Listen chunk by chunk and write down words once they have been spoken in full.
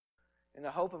in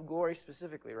the hope of glory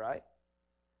specifically, right?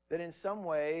 That in some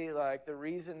way, like the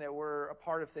reason that we're a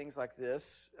part of things like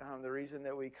this, the reason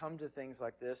that we come to things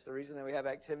like this, the reason that we have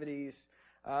activities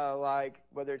like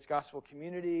whether it's gospel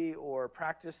community or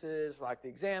practices like the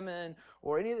Examine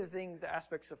or any of the things, the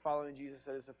aspects of following Jesus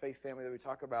as a faith family that we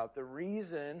talk about, the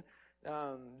reason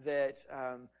that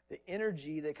the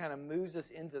energy that kind of moves us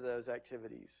into those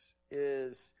activities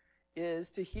is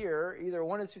to hear either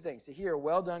one of two things. To hear,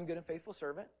 well done, good and faithful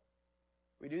servant.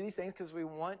 We do these things because we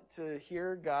want to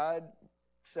hear God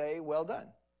say, well done.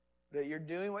 That you're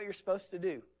doing what you're supposed to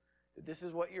do. That this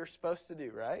is what you're supposed to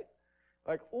do, right?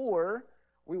 Or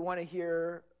we want to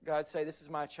hear God say, this is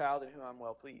my child in whom I'm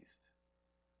well pleased.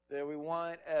 That we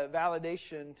want a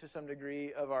validation to some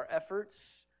degree of our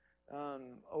efforts,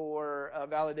 or a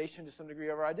validation to some degree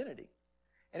of our identity.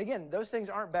 And again, those things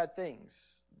aren't bad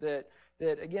things. That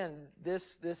again,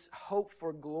 this hope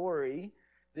for glory,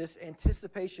 this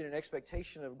anticipation and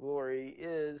expectation of glory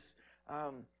is,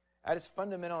 at its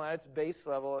fundamental, at its base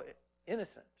level,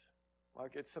 innocent.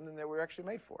 Like it's something that we're actually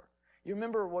made for. You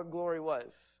remember what glory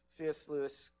was. C.S.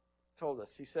 Lewis told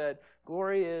us. He said,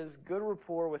 glory is good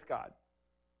rapport with God.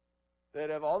 That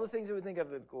of all the things that we think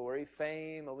of with glory,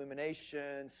 fame,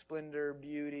 illumination, splendor,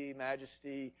 beauty,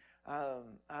 majesty,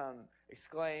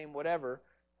 exclaim, whatever,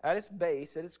 at its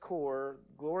base, at its core,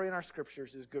 glory in our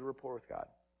scriptures is good rapport with God.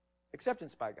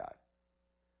 Acceptance by God.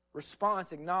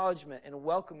 Response, acknowledgement, and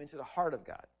welcome into the heart of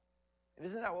God. And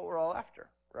isn't that what we're all after,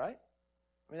 right?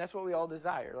 I mean, that's what we all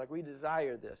desire. Like, we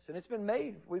desire this. And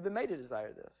we've been made to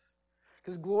desire this.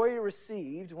 Because glory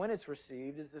received, when it's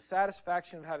received, is the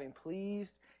satisfaction of having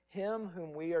pleased Him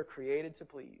whom we are created to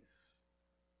please.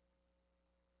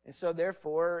 And so,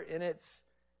 therefore, in its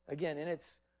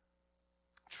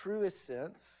truest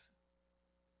sense,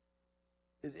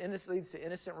 leads to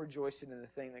innocent rejoicing in the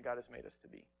thing that God has made us to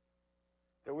be.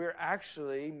 That we're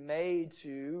actually made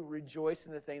to rejoice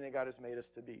in the thing that God has made us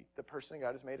to be, the person that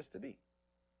God has made us to be.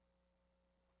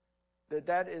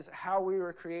 That is how we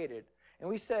were created. And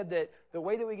we said that the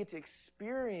way that we get to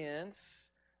experience,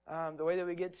 the way that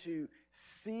we get to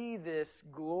see this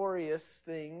glorious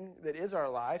thing that is our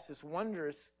lives, this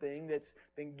wondrous thing that's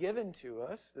been given to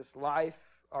us, this life,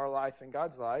 our life and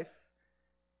God's life,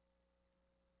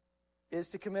 is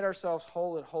to commit ourselves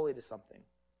whole and wholly to something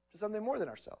more than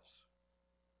ourselves.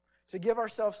 To give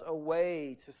ourselves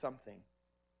away to something,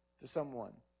 to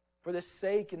someone, for the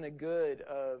sake and the good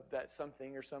of that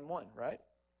something or someone, right?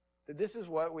 That this is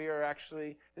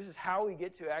how we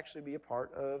get to actually be a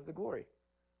part of the glory.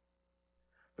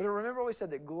 But remember what we said,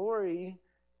 that glory,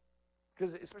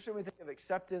 because especially when we think of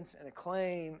acceptance and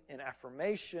acclaim and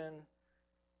affirmation,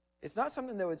 it's not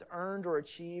something that was earned or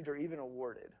achieved or even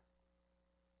awarded.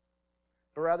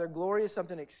 But rather, glory is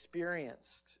something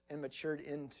experienced and matured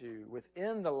into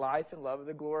within the life and love of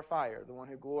the glorifier, the one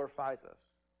who glorifies us.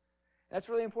 And that's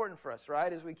really important for us,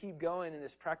 right? As we keep going in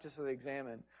this practice of the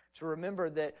Examine, to remember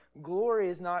that glory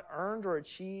is not earned or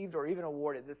achieved or even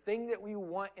awarded. The thing that we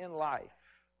want in life,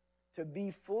 to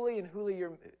be fully and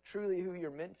truly who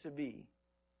you're meant to be,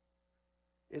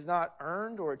 is not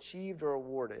earned or achieved or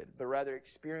awarded, but rather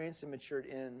experienced and matured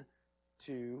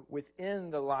into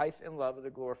within the life and love of the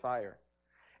glorifier.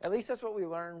 At least that's what we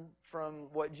learn from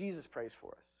what Jesus prays for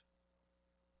us.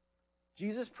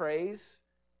 Jesus prays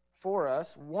for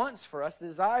us, wants for us,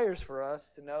 desires for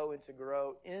us to know and to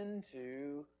grow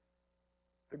into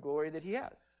the glory that He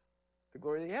has. The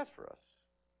glory that He has for us.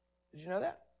 Did you know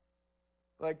that?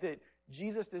 Like that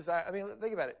Jesus desires,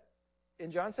 think about it. In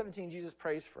John 17, Jesus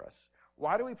prays for us.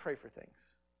 Why do we pray for things?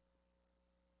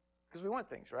 Because we want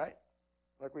things, right?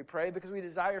 Like we pray because we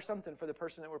desire something for the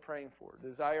person that we're praying for.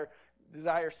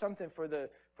 Desire something for the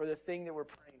thing that we're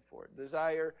praying for.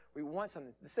 We want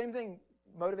something. The same thing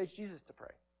motivates Jesus to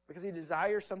pray, because He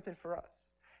desires something for us.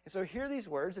 And so hear these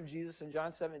words of Jesus in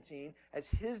John 17 as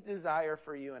His desire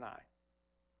for you and I.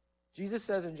 Jesus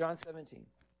says in John 17,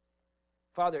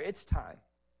 Father, it's time.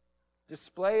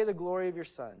 Display the glory of your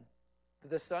Son, that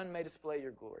the Son may display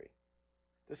your glory.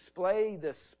 Display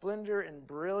the splendor and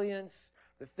brilliance,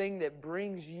 the thing that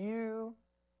brings you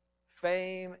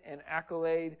fame and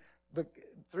accolade, but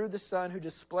through the Son who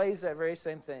displays that very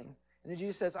same thing. And then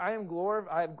Jesus says, I have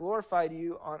glorified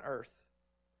you on earth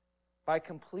by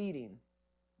completing,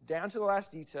 down to the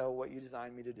last detail, what you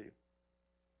designed me to do.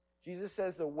 Jesus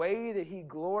says the way that He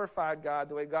glorified God,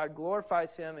 the way God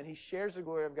glorifies Him and He shares the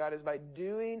glory of God, is by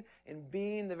doing and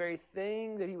being the very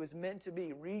thing that He was meant to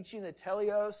be, reaching the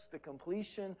teleos, the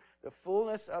completion, the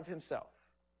fullness of Himself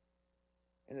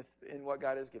in what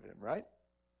God has given Him, right?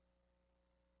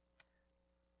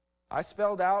 I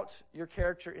spelled out your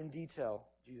character in detail,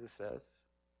 Jesus says,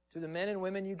 to the men and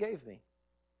women you gave me.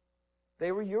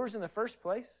 They were yours in the first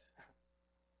place.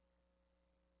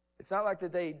 It's not like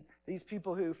that these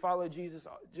people who follow Jesus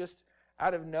just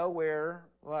out of nowhere,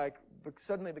 like,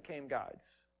 suddenly became gods.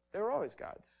 They were always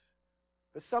gods.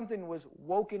 But something was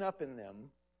woken up in them,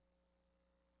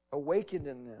 awakened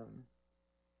in them,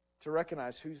 to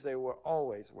recognize whose they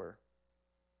always were.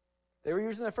 They were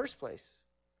yours in the first place.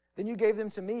 Then you gave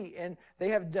them to me, and they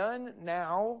have done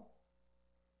now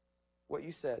what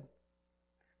you said.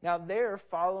 Now they're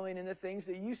following in the things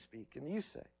that you speak and you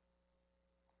say.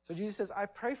 So Jesus says, I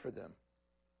pray for them,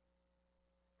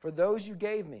 for those you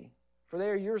gave me, for they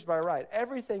are yours by right.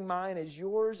 Everything mine is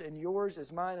yours, and yours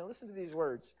is mine. And listen to these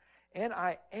words. And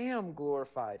I am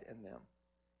glorified in them.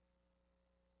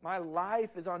 My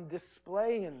life is on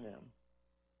display in them.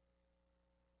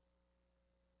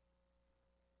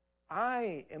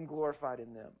 I am glorified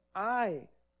in them. I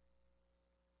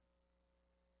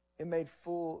am made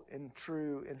full and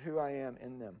true in who I am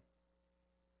in them.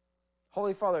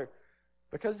 Holy Father,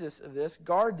 because of this,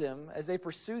 guard them as they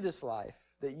pursue this life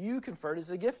that you conferred as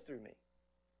a gift through me.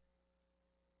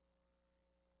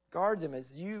 Guard them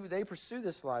as they pursue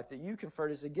this life that you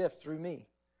conferred as a gift through me,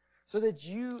 so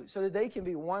that they can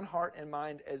be one heart and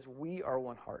mind as we are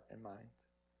one heart and mind.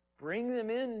 Bring them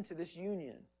into this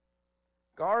union.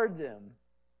 Guard them.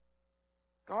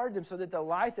 Guard them so that the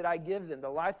life that I give them, the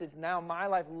life that's now my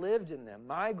life lived in them,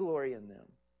 my glory in them.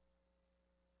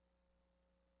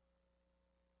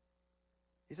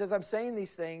 He says, I'm saying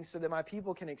these things so that my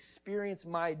people can experience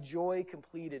my joy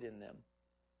completed in them.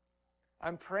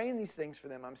 I'm praying these things for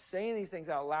them. I'm saying these things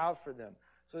out loud for them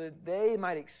so that they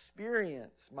might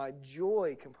experience my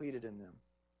joy completed in them.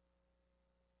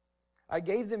 I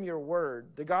gave them your word.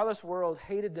 The godless world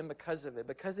hated them because of it,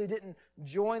 because they didn't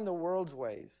join the world's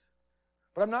ways.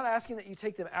 But I'm not asking that you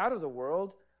take them out of the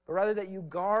world, but rather that you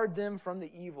guard them from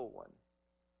the evil one.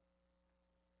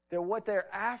 That what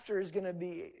they're after is going to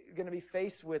be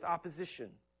faced with opposition.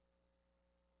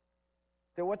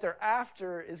 That what they're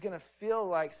after is going to feel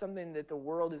like something that the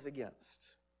world is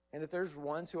against. And that there's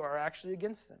ones who are actually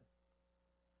against them.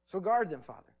 So guard them,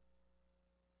 Father.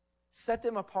 Set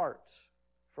them apart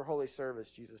for holy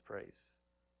service, Jesus prays.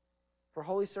 For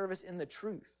holy service in the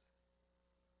truth.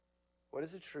 What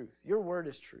is the truth? Your word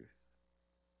is truth.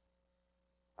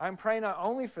 I'm praying not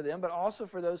only for them, but also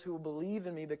for those who will believe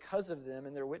in me because of them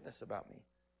and their witness about me.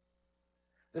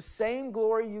 The same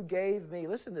glory you gave me,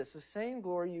 listen to this, the same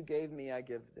glory you gave me, I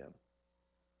give them.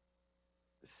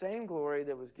 The same glory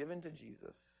that was given to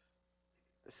Jesus.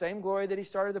 The same glory that he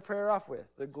started the prayer off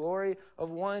with. The glory of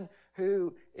one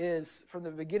who is, from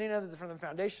the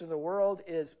foundation of the world,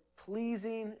 is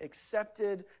pleasing,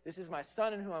 accepted. This is my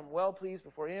son in whom I'm well pleased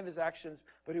before any of his actions,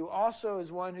 but who also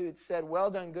is one who had said,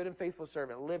 well done, good and faithful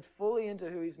servant, lived fully into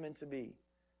who he's meant to be.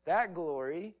 That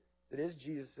glory that is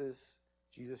Jesus's,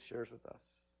 Jesus shares with us.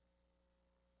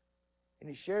 And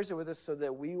he shares it with us so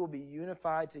that we will be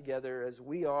unified together as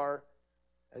we are,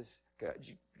 as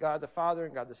God the Father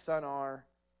and God the Son are.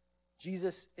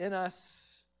 Jesus in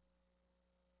us,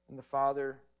 and the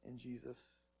Father in Jesus.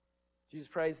 Jesus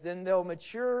prays, then they'll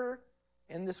mature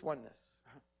in this oneness.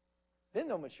 Then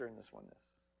they'll mature in this oneness.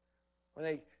 When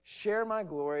they share my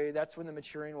glory, that's when the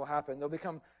maturing will happen. They'll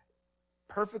become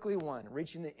perfectly one,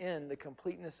 reaching the end, the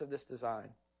completeness of this design.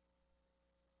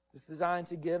 This design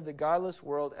to give the godless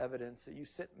world evidence that you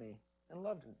sent me and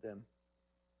loved them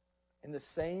in the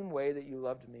same way that you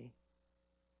loved me,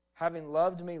 having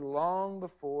loved me long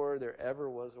before there ever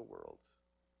was a world.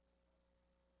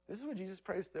 This is what Jesus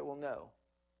prays that we'll know,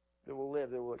 that we'll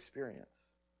live, that we'll experience.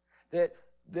 That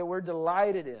we're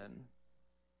delighted in,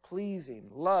 pleasing,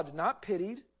 loved, not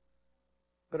pitied,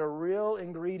 but a real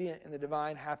ingredient in the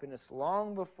divine happiness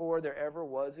long before there ever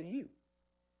was a you.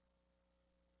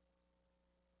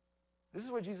 This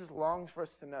is what Jesus longs for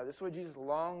us to know. This is what Jesus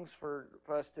longs for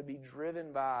us to be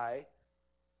driven by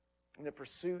in the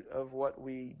pursuit of what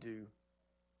we do.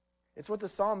 It's what the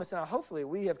psalmist, now hopefully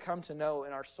we have come to know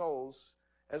in our souls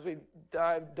as we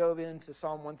dove into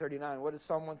Psalm 139. What does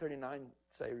Psalm 139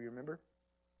 say? You remember?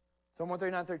 Psalm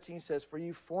 139:13 says, for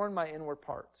you formed my inward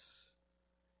parts.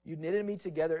 You knitted me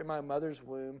together in my mother's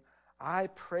womb. I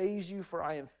praise you, for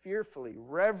I am fearfully,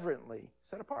 reverently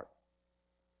set apart.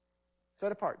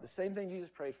 Set apart. The same thing Jesus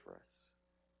prayed for us.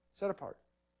 Set apart.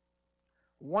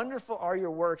 Wonderful are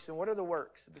your works. And what are the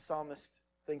works that the psalmist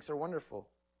thinks are wonderful?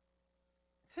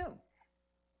 It's him.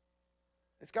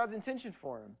 It's God's intention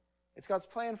for him. It's God's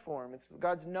plan for him. It's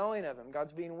God's knowing of him.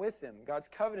 God's being with him. God's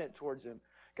covenant towards him.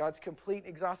 God's complete,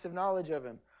 exhaustive knowledge of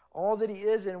him. All that he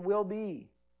is and will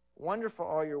be. Wonderful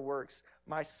are your works.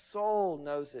 My soul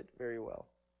knows it very well.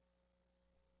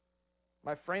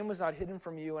 My frame was not hidden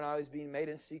from you when I was being made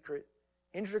in secret,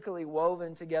 intricately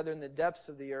woven together in the depths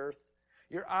of the earth.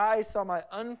 Your eyes saw my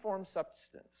unformed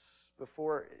substance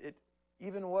before it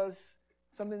even was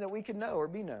something that we could know or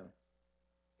be known.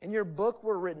 In your book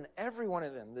were written, every one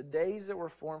of them, the days that were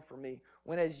formed for me,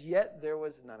 when as yet there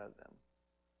was none of them.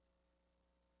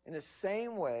 In the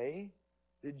same way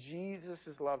that Jesus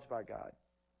is loved by God,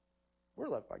 we're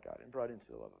loved by God and brought into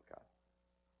the love of God.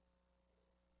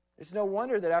 It's no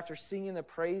wonder that after singing the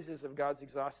praises of God's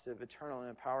exhaustive, eternal, and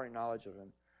empowering knowledge of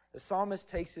Him, the psalmist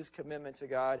takes his commitment to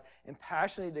God and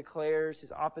passionately declares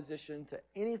his opposition to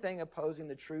anything opposing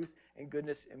the truth and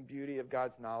goodness and beauty of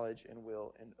God's knowledge and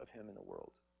will and of Him in the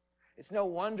world. It's no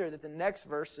wonder that the next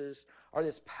verses are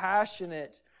this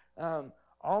passionate,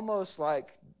 almost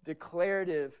like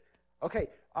declarative, okay,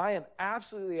 I am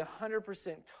absolutely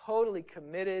 100% totally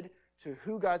committed to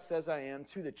who God says I am,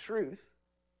 to the truth,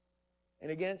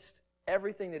 and against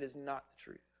everything that is not the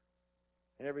truth,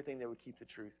 and everything that would keep the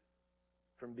truth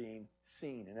from being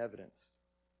seen and evidenced.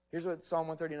 Here's what Psalm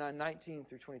 139, 19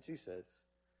 through 22 says.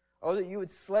 Oh, that you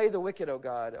would slay the wicked, O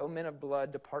God. O men of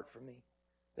blood, depart from me.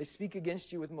 They speak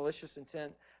against you with malicious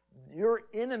intent. Your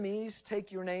enemies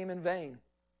take your name in vain.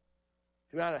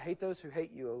 Do not hate those who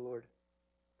hate you, O Lord.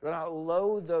 Do not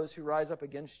loathe those who rise up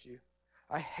against you.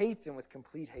 I hate them with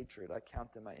complete hatred. I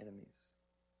count them my enemies.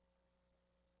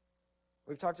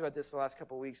 We've talked about this the last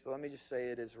couple of weeks, but let me just say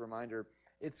it as a reminder.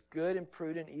 It's good and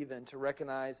prudent even to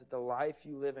recognize that the life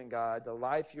you live in God, the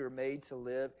life you are made to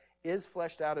live, is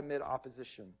fleshed out amid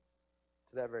opposition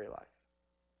to that very life.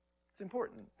 It's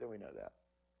important that we know that.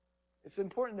 It's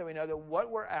important that we know that what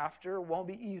we're after won't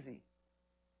be easy.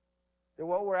 That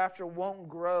what we're after won't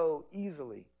grow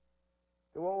easily.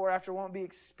 That what we're after won't be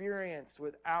experienced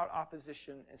without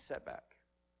opposition and setback.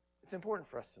 It's important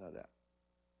for us to know that.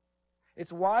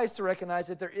 It's wise to recognize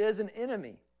that there is an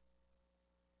enemy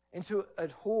and to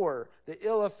abhor the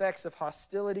ill effects of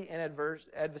hostility and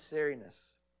adversariness.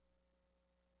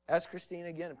 As Christine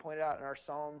again pointed out in our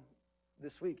psalm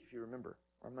this week, if you remember,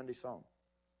 our Monday psalm.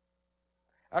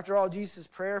 After all, Jesus'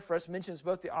 prayer for us mentions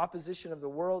both the opposition of the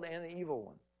world and the evil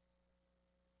one.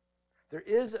 There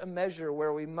is a measure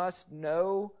where we must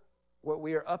know what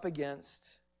we are up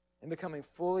against in becoming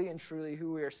fully and truly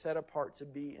who we are set apart to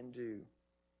be and do.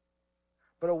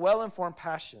 But a well-informed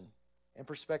passion and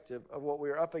perspective of what we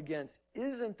are up against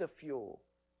isn't the fuel,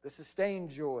 the sustained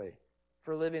joy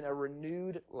for living a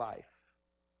renewed life.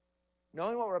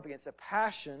 Knowing what we're up against, a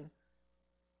passion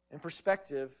and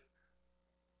perspective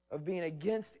of being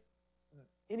against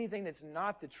anything that's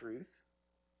not the truth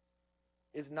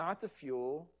is not the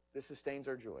fuel that sustains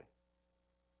our joy.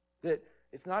 That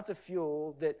it's not the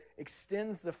fuel that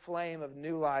extends the flame of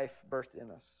new life birthed in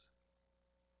us.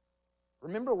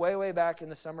 Remember way back in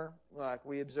the summer, like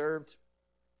we observed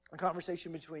a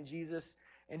conversation between Jesus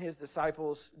and his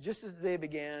disciples just as the day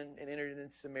began and entered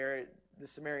into the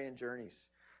Samaritan journeys.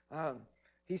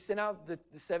 He sent out the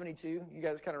 72. You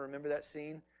guys kind of remember that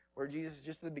scene where Jesus,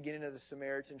 just at the beginning of the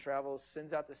Samaritan travels,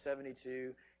 sends out the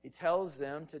 72. He tells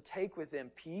them to take with them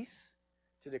peace,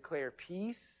 to declare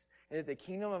peace, and that the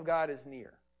kingdom of God is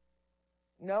near.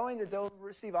 Knowing that they'll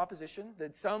receive opposition,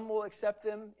 that some will accept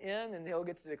them in and they'll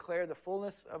get to declare the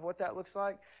fullness of what that looks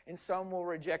like, and some will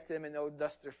reject them and they'll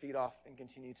dust their feet off and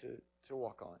continue to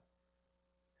walk on.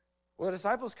 Well, the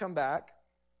disciples come back,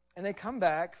 and they come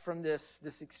back from this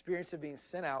experience of being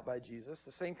sent out by Jesus,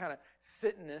 the same kind of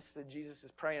sittenness that Jesus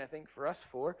is praying, I think, for us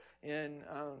for in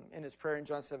his prayer in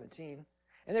John 17.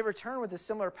 And they return with a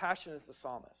similar passion as the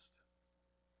psalmist.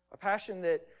 A passion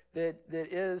that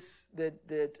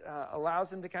allows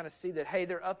them to kind of see that, hey,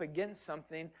 they're up against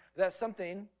something, that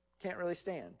something can't really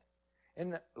stand.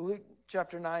 In Luke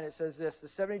chapter 9, it says this, the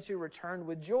 72 returned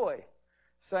with joy,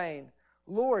 saying,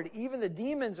 Lord, even the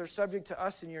demons are subject to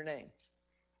us in your name.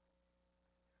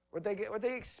 What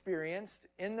they experienced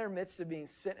in their midst of being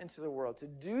sent into the world, to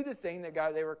do the thing that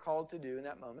they were called to do in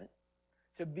that moment,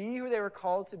 to be who they were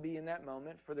called to be in that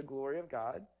moment for the glory of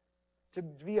God, to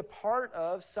be a part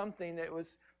of something that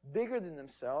was bigger than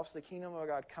themselves, the kingdom of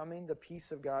God coming, the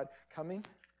peace of God coming.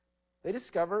 They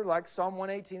discover, like Psalm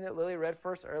 118 that Lily read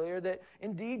first earlier, that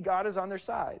indeed God is on their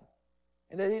side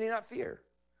and that they need not fear.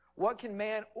 What can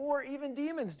man or even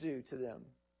demons do to them?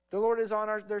 The Lord is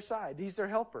on their side. He's their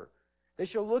helper. They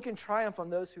shall look in triumph on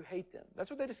those who hate them. That's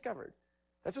what they discovered.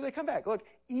 That's what they come back. Look,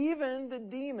 even the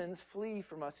demons flee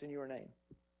from us in your name.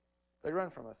 They run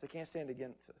from us. They can't stand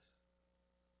against us.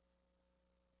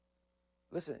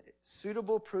 Listen,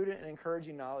 suitable, prudent, and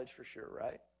encouraging knowledge for sure,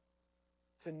 right?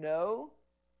 To know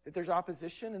that there's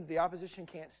opposition and the opposition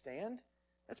can't stand,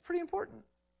 that's pretty important.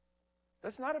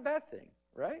 That's not a bad thing,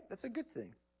 right? That's a good thing.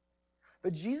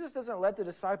 But Jesus doesn't let the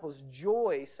disciples'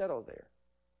 joy settle there.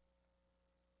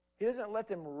 He doesn't let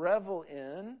them revel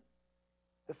in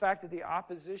the fact that the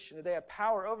opposition, that they have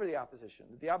power over the opposition,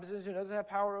 that the opposition doesn't have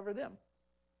power over them.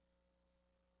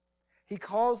 He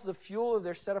calls the fuel of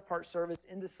their set-apart service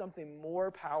into something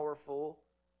more powerful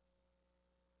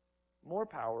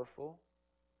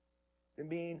than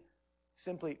being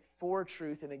simply for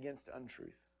truth and against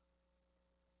untruth.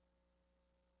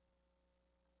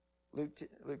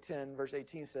 Luke 10, verse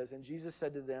 18 says, "And Jesus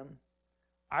said to them,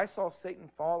 I saw Satan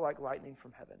fall like lightning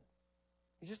from heaven."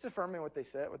 He's just affirming what they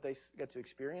said, what they got to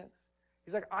experience.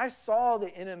 He's like, I saw the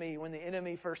enemy when the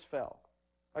enemy first fell.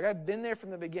 Like, I've been there from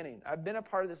the beginning. I've been a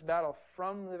part of this battle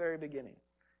from the very beginning.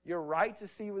 You're right to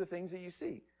see the things that you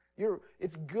see.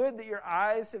 It's good that your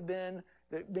eyes have been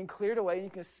cleared away and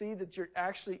you can see that you're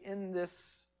actually in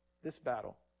this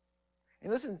battle.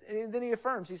 And listen, and then he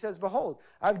affirms, he says, "Behold,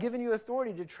 I've given you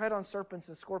authority to tread on serpents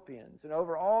and scorpions and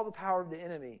over all the power of the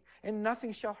enemy, and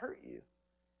nothing shall hurt you."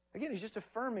 Again, he's just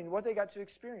affirming what they got to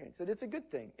experience, that it's a good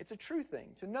thing, it's a true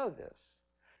thing to know this.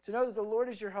 To know that the Lord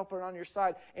is your helper and on your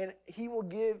side, and He will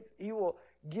give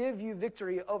you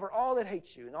victory over all that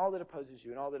hates you and all that opposes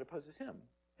you and all that opposes Him.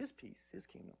 His peace, His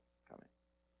kingdom coming.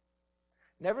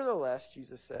 Nevertheless,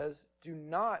 Jesus says, do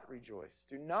not rejoice.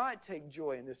 Do not take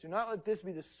joy in this. Do not let this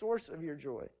be the source of your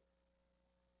joy,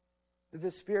 that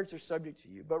the spirits are subject to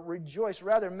you. But rejoice.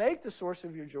 Rather, make the source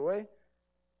of your joy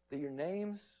that your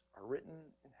names are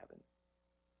written in heaven.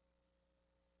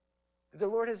 That the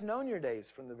Lord has known your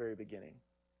days from the very beginning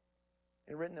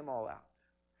and written them all out.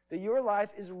 That your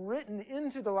life is written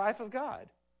into the life of God.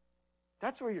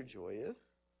 That's where your joy is.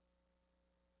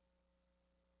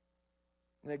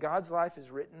 And that God's life is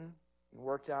written and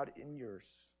worked out in yours.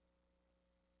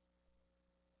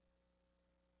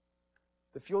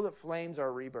 The fuel that flames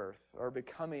our rebirth, our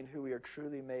becoming who we are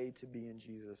truly made to be in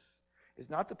Jesus, is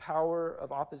not the power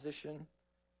of opposition,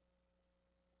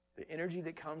 the energy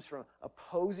that comes from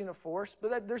opposing a force,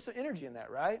 but there's some energy in that,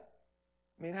 right?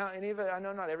 I mean, I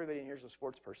know not everybody in here is a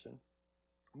sports person,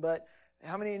 but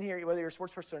how many in here, whether you're a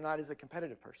sports person or not, is a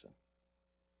competitive person?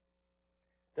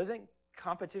 Doesn't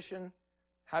competition,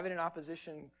 having an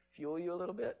opposition, fuel you a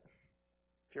little bit,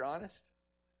 if you're honest?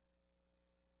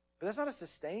 But that's not a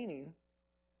sustaining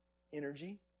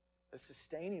energy, a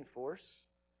sustaining force.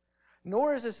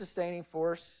 Nor is a sustaining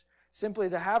force simply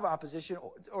to have opposition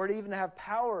or to even have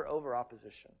power over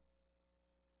opposition.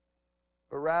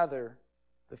 But rather,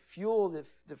 the fuel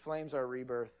that flames our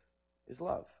rebirth is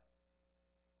love.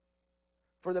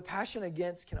 For the passion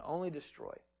against can only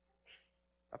destroy.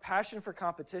 A passion for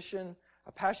competition,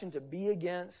 a passion to be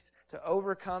against, to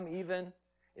overcome even,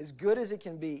 as good as it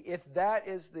can be, if that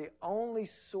is the only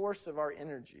source of our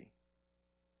energy,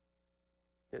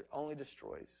 it only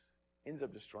ends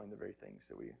up destroying the very things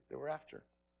that we're after.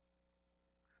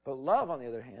 But love, on the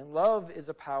other hand, love is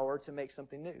a power to make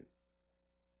something new,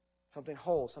 something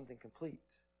whole, something complete.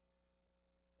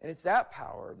 And it's that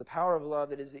power, the power of love,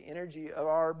 that is the energy of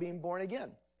our being born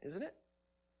again, isn't it?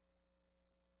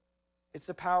 It's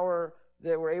the power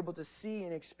that we're able to see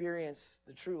and experience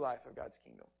the true life of God's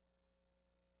kingdom.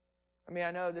 I mean,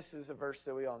 I know this is a verse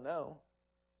that we all know,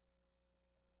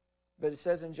 but it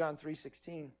says in John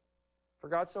 3:16, "For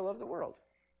God so loved the world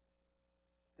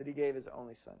that He gave His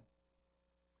only Son,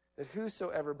 that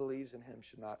whosoever believes in Him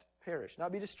should not perish,"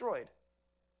 not be destroyed,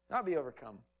 not be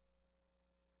overcome,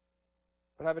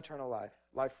 but have eternal life,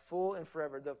 life full and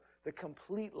forever, the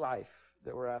complete life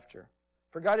that we're after.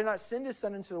 For God did not send His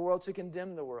Son into the world to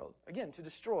condemn the world, again, to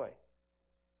destroy,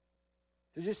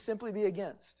 to just simply be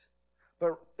against,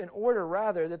 but in order,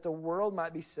 rather, that the world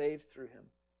might be saved through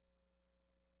Him.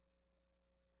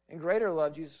 And greater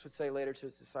love, Jesus would say later to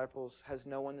His disciples, has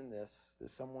no one than this, that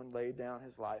someone laid down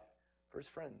his life for his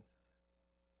friends.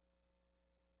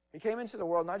 He came into the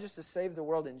world not just to save the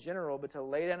world in general, but to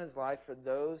lay down His life for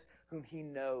those whom He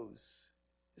knows,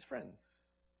 His friends,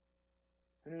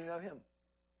 who know Him.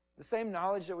 The same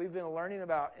knowledge that we've been learning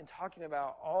about and talking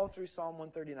about all through Psalm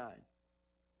 139.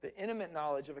 The intimate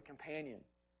knowledge of a companion.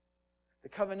 The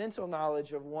covenantal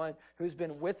knowledge of one who's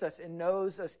been with us and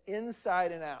knows us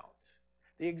inside and out.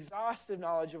 The exhaustive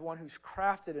knowledge of one who's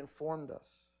crafted and formed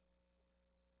us.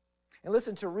 And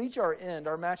listen, to reach our end,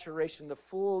 our maturation, the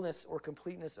fullness or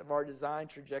completeness of our design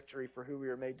trajectory for who we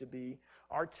are made to be,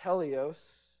 our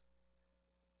teleos,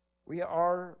 we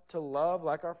are to love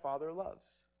like our Father loves.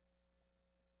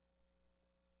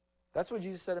 That's what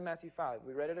Jesus said in Matthew 5.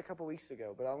 We read it a couple weeks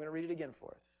ago, but I'm going to read it again for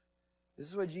us. This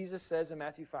is what Jesus says in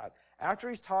Matthew 5. After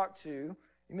He's talked to,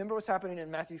 remember what's happening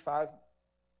in Matthew 5?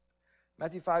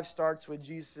 Matthew 5 starts with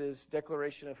Jesus'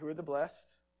 declaration of who are the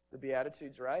blessed, the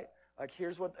Beatitudes, right? Like,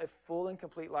 here's what a full and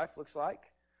complete life looks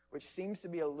like, which seems to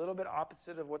be a little bit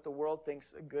opposite of what the world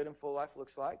thinks a good and full life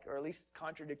looks like, or at least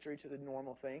contradictory to the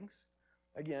normal things.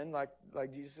 Again, like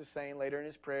Jesus is saying later in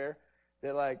his prayer,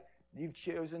 that like you've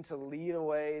chosen to live a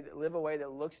way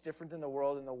that looks different than the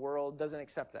world, and the world doesn't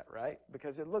accept that, right?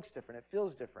 Because it looks different, it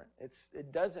feels different.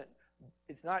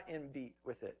 It's not in beat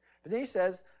with it. But then he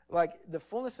says, like, the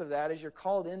fullness of that, as you're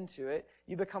called into it,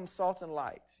 you become salt and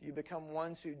light. You become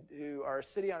ones who are a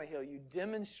city on a hill. You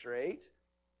demonstrate,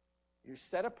 you're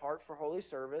set apart for holy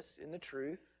service in the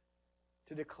truth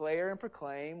to declare and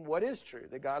proclaim what is true,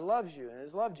 that God loves you and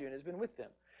has loved you and has been with them.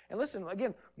 And listen,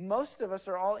 again, most of us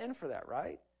are all in for that,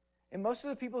 right? And most of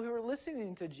the people who are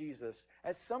listening to Jesus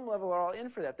at some level are all in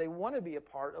for that. They want to be a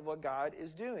part of what God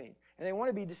is doing. And they want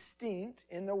to be distinct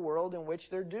in the world in which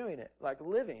they're doing it, like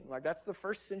living. Like that's the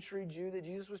first century Jew that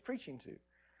Jesus was preaching to.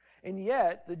 And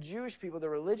yet, the Jewish people, the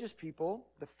religious people,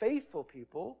 the faithful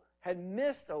people, had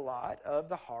missed a lot of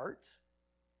the heart,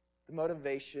 the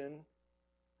motivation,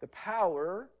 the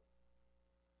power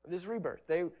of this rebirth.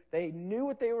 They knew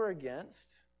what they were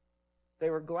against. They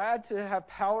were glad to have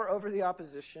power over the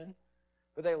opposition,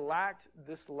 but they lacked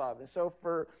this love. And so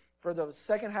for the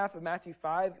second half of Matthew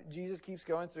 5, Jesus keeps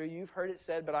going through, you've heard it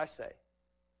said, but I say.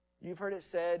 You've heard it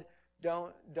said,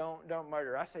 don't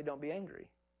murder. I say, don't be angry.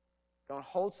 Don't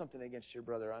hold something against your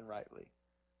brother unrightly.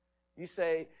 You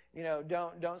say,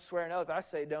 don't swear an oath. I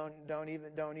say,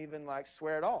 don't even like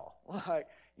swear at all. Like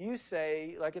you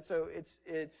say, like it's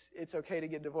okay to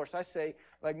get divorced. I say,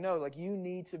 like no, like you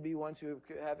need to be ones who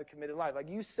have a committed life. Like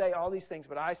you say all these things,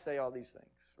 but I say all these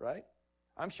things, right?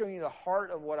 I'm showing you the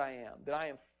heart of what I am. That I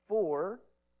am for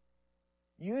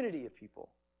unity of people,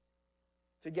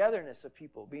 togetherness of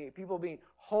people being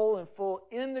whole and full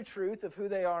in the truth of who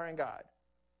they are in God.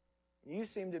 You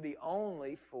seem to be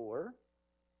only for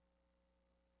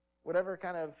whatever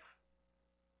kind of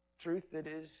truth that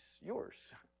is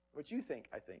yours, what you think,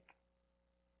 I think.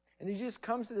 And he just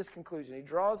comes to this conclusion. He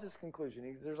draws this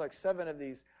conclusion. There's like 7 of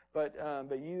these, but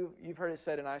you've heard it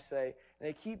said, and I say. And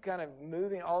they keep kind of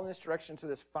moving all in this direction to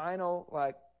this final,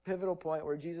 like, pivotal point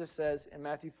where Jesus says in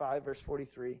Matthew 5, verse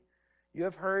 43, you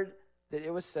have heard that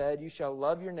it was said, you shall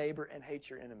love your neighbor and hate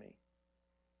your enemy.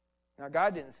 Now,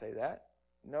 God didn't say that.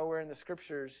 Nowhere in the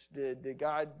scriptures did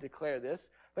God declare this.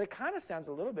 But it kind of sounds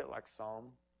a little bit like Psalm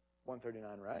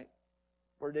 139, right?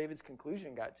 Where David's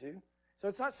conclusion got to. So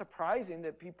it's not surprising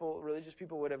that religious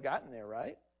people would have gotten there,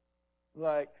 right?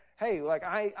 Like, hey, like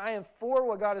I am for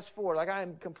what God is for. Like I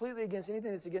am completely against anything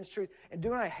that's against truth. And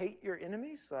don't I hate your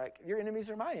enemies? Like your enemies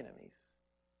are my enemies.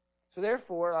 So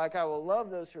therefore, like I will love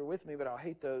those who are with me, but I'll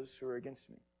hate those who are against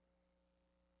me.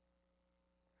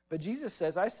 But Jesus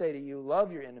says, I say to you,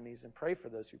 love your enemies and pray for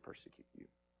those who persecute you,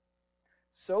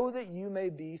 so that you may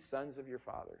be sons of your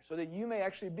Father, so that you may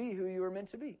actually be who you were meant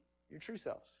to be, your true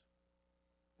selves,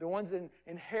 the ones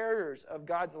inheritors of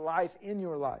God's life in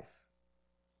your life.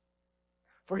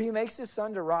 For he makes his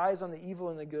sun to rise on the evil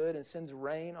and the good and sends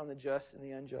rain on the just and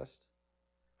the unjust.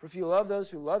 For if you love those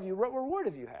who love you, what reward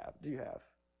do you have?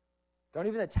 Don't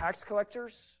even the tax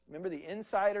collectors, remember the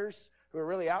insiders who are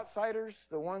really outsiders,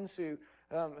 the ones who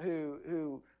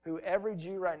every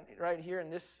Jew right here in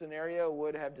this scenario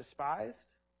would have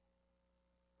despised?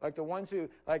 Like the ones who,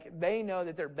 like they know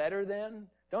that they're better than,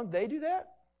 don't they do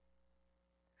that?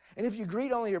 And if you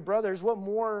greet only your brothers, what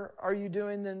more are you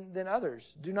doing than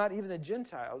others? Do not even the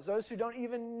Gentiles, those who don't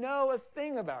even know a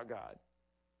thing about God.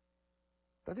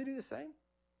 Don't they do the same?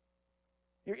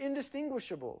 You're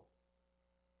indistinguishable.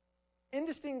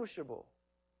 Indistinguishable.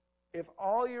 If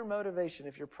all your motivation,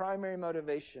 if your primary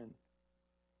motivation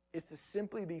is to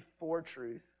simply be for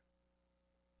truth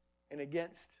and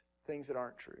against things that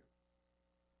aren't true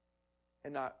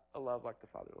and not a love like the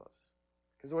Father loves.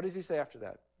 Because what does he say after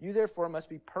that? You therefore must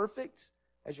be perfect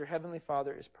as your heavenly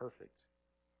Father is perfect.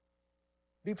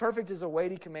 Be perfect is a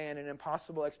weighty command and an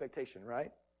impossible expectation,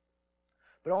 right?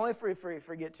 But only if we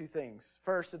forget 2 things.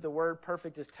 First, that the word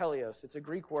perfect is teleos. It's a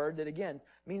Greek word that, again,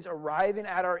 means arriving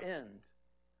at our end,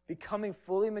 becoming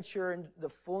fully mature in the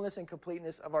fullness and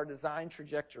completeness of our design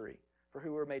trajectory for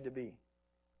who we're made to be.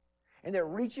 And that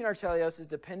reaching our teleos is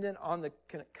dependent on the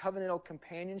covenantal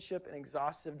companionship and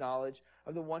exhaustive knowledge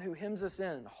of the one who hems us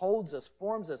in, holds us,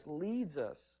 forms us, leads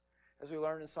us, as we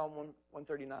learned in Psalm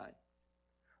 139.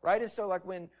 Right? And so like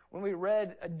when we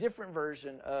read a different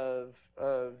version of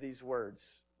these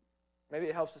words, maybe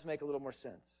it helps us make a little more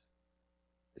sense.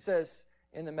 It says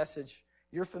in the Message,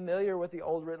 you're familiar with the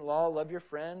old written law, love your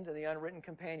friend, and the unwritten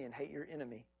companion, hate your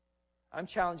enemy. I'm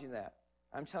challenging that.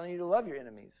 I'm telling you to love your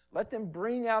enemies. Let them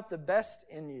bring out the best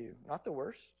in you, not the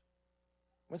worst.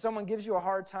 When someone gives you a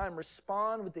hard time,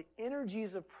 respond with the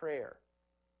energies of prayer.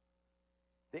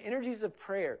 The energies of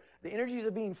prayer. The energies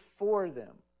of being for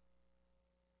them.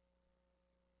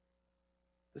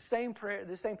 The same prayer,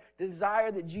 the same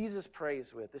desire that Jesus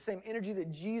prays with. The same energy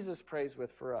that Jesus prays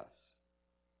with for us.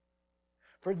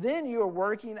 For then you are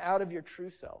working out of your true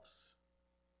selves.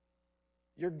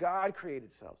 Your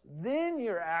God-created selves. Then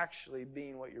you're actually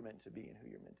being what you're meant to be and who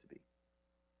you're meant to be.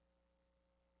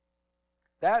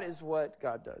 That is what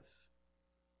God does.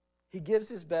 He gives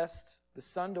His best, the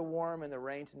sun to warm and the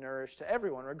rain to nourish, to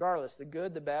everyone, regardless, the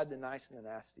good, the bad, the nice, and the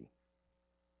nasty.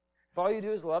 If all you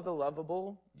do is love the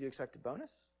lovable, do you expect a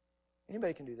bonus?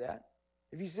 Anybody can do that.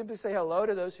 If you simply say hello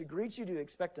to those who greet you, do you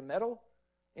expect a medal?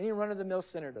 Any run-of-the-mill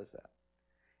sinner does that.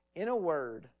 In a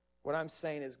word, what I'm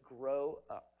saying is grow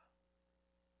up.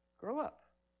 Grow up.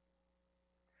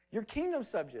 You're kingdom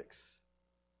subjects.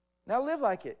 Now live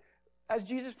like it. As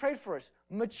Jesus prayed for us,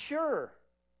 mature.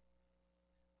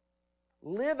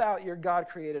 Live out your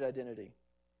God-created identity.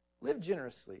 Live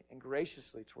generously and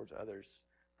graciously towards others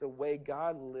the way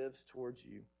God lives towards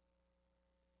you.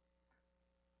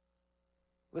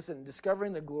 Listen,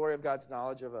 discovering the glory of God's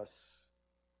knowledge of us,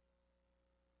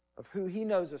 of who He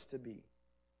knows us to be,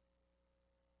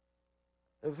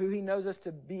 of who He knows us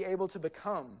to be able to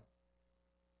become,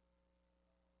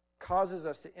 causes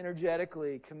us to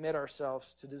energetically commit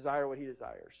ourselves to desire what He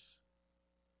desires.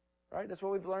 Right? That's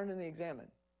what we've learned in the Examen.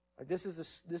 Like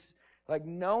this like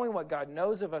knowing what God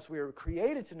knows of us. We were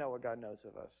created to know what God knows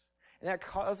of us. And that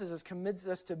causes us, commits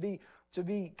us to be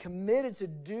committed to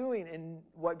doing in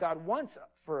what God wants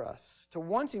for us, to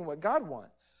wanting what God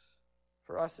wants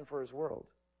for us and for His world.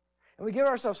 And we give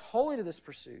ourselves wholly to this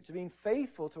pursuit, to being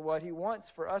faithful to what He wants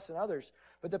for us and others.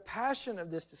 But the passion of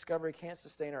this discovery can't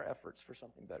sustain our efforts for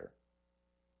something better.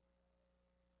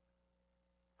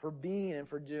 For being and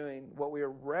for doing what we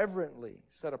are reverently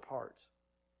set apart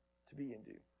to be and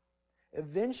do.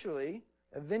 Eventually,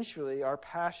 our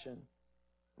passion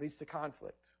leads to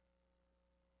conflict.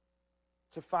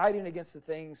 To fighting against the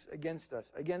things against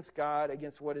us, against God,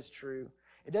 against what is true.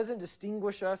 It doesn't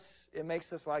distinguish us, it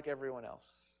makes us like everyone else.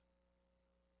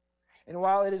 And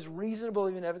while it is reasonable,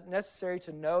 even necessary,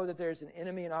 to know that there is an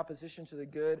enemy in opposition to the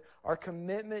good, our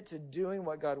commitment to doing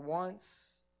what God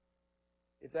wants,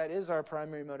 if that is our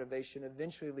primary motivation,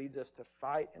 eventually leads us to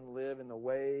fight and live in the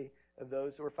way of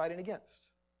those who we're fighting against,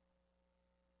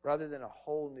 rather than a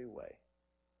whole new way.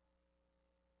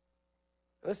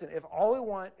 Listen, if all we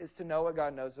want is to know what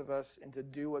God knows of us and to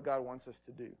do what God wants us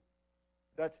to do,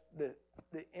 that's the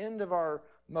end of our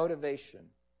motivation,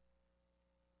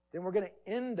 then we're going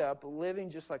to end up living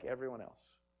just like everyone else.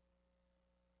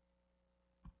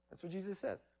 That's what Jesus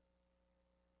says.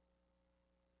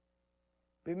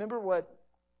 Remember what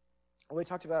we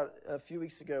talked about a few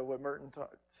weeks ago, what Merton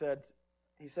said.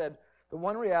 He said, the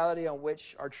one reality on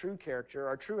which our true character,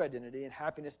 our true identity, and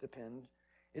happiness depend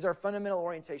is our fundamental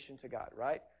orientation to God,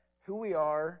 right? Who we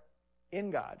are in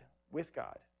God, with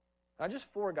God. Not just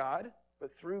for God,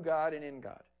 but through God and in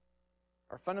God.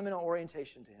 Our fundamental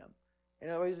orientation to Him.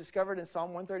 And what He's discovered in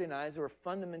Psalm 139 is that we're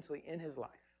fundamentally in His life.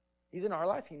 He's in our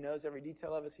life. He knows every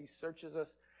detail of us. He searches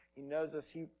us. He knows us.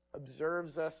 He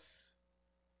observes us.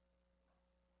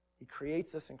 He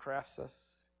creates us and crafts us.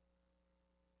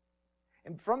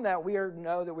 And from that, we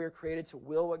know that we are created to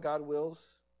will what God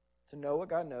wills, to know what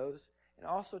God knows, and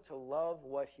also to love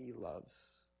what He loves.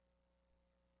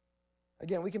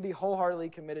 Again, we can be wholeheartedly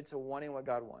committed to wanting what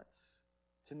God wants,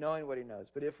 to knowing what He knows.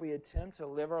 But if we attempt to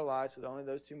live our lives with only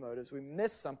those two motives, we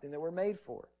miss something that we're made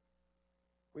for.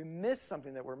 We miss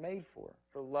something that we're made for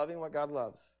loving what God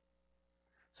loves.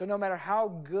 So no matter how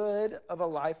good of a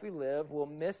life we live, we'll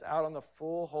miss out on the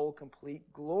full, whole,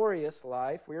 complete, glorious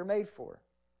life we are made for.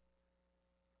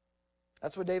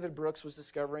 That's what David Brooks was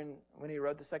discovering when he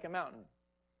wrote The Second Mountain.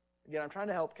 Again, I'm trying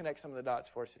to help connect some of the dots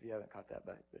for us if you haven't caught that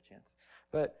by chance.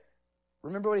 But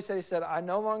remember what he said? He said, I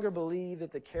no longer believe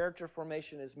that the character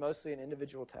formation is mostly an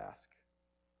individual task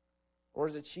or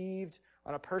is achieved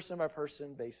on a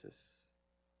person-by-person basis.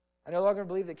 I no longer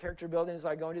believe that character building is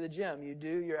like going to the gym. You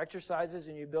do your exercises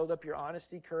and you build up your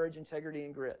honesty, courage, integrity,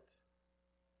 and grit.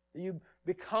 You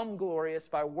become glorious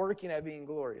by working at being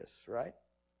glorious, right?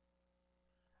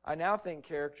 I now think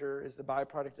character is the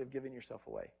byproduct of giving yourself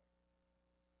away.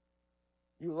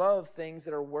 You love things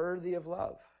that are worthy of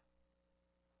love.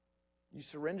 You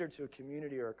surrender to a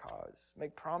community or a cause.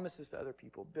 Make promises to other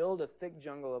people. Build a thick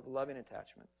jungle of loving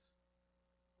attachments.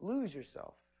 Lose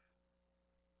yourself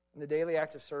in the daily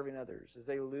act of serving others as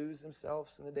they lose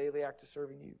themselves in the daily act of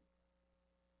serving you.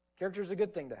 Character is a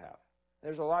good thing to have.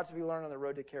 There's a lot to be learned on the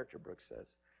road to character, Brooks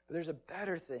says. But there's a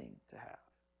better thing to have.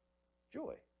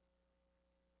 Joy.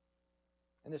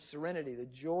 And the serenity, the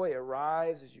joy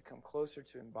arrives as you come closer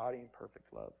to embodying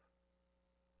perfect love.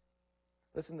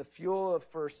 Listen, the fuel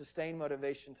for sustained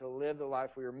motivation to live the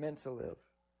life we are meant to live,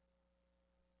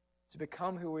 to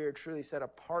become who we are truly set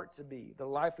apart to be, the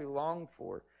life we long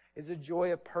for, is the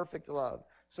joy of perfect love.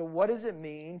 So what does it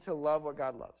mean to love what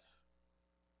God loves?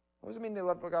 What does it mean to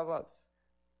love what God loves?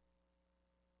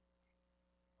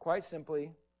 Quite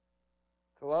simply,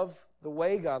 to love the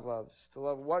way God loves, to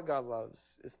love what God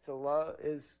loves, is to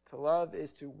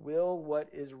will what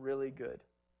is really good.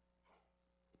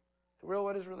 To will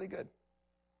what is really good.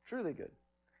 Truly good.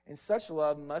 And such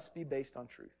love must be based on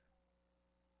truth.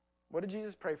 What did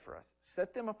Jesus pray for us?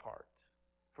 Set them apart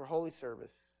for holy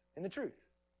service in the truth.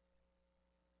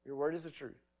 Your word is the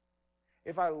truth.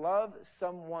 If I love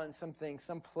someone, something,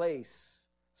 some place,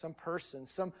 some person,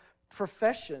 some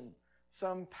profession,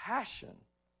 some passion,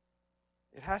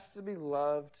 it has to be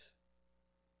loved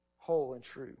whole and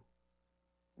true.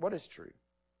 What is true?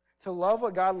 To love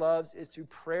what God loves is to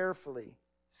prayerfully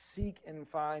seek and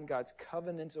find God's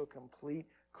covenantal, complete,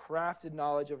 crafted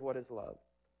knowledge of what is love.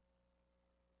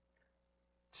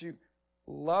 To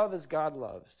love as God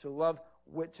loves,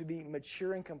 to be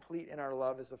mature and complete in our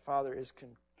love as the Father is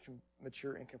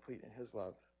mature and complete in His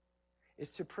love, is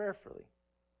to prayerfully,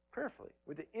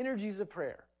 with the energies of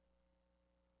prayer,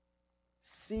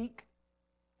 seek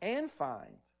and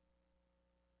find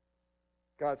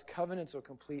God's covenantal,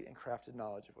 complete, and crafted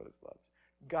knowledge of what is loved.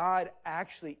 God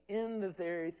actually in the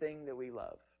very thing that we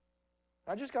love.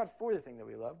 Not just God for the thing that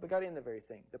we love, but God in the very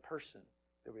thing, the person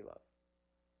that we love.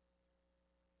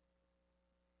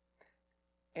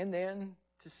 And then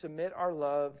to submit our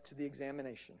love to the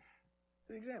examination,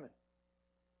 to examine,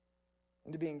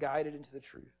 and to being guided into the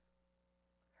truth.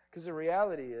 Because the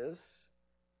reality is,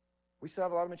 we still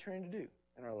have a lot of maturing to do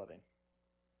in our loving.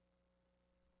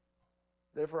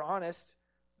 That if we're honest,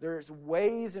 there's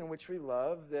ways in which we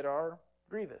love that are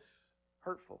grievous,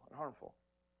 hurtful, and harmful,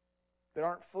 that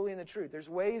aren't fully in the truth. There's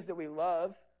ways that we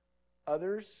love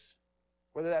others,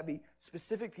 whether that be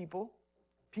specific people,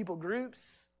 people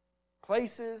groups,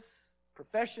 places,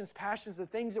 professions, passions, the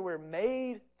things that we're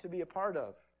made to be a part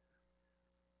of,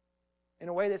 in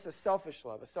a way that's a selfish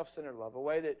love, a self-centered love, a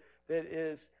way that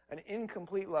is an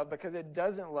incomplete love because it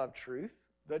doesn't love truth,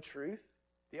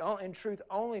 the in truth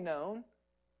only known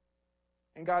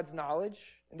in God's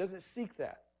knowledge, and doesn't seek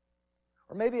that.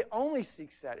 Or maybe it only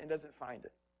seeks that and doesn't find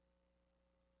it.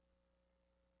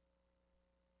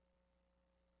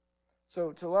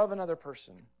 So to love another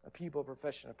person, a people, a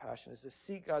profession, a passion, is to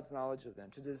seek God's knowledge of them,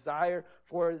 to desire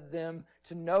for them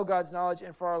to know God's knowledge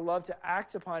and for our love to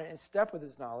act upon it and step with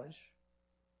His knowledge.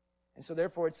 And so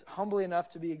therefore it's humbly enough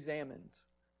to be examined.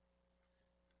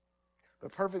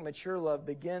 But perfect, mature love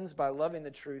begins by loving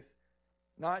the truth,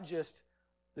 not just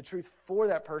the truth for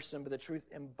that person, but the truth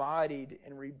embodied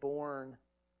and reborn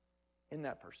in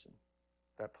that person,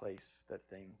 that place, that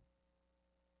thing.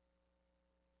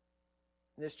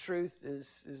 This truth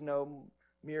is no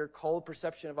mere cold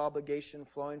perception of obligation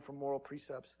flowing from moral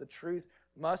precepts. The truth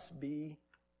must be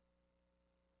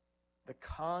the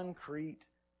concrete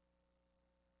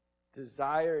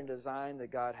desire and design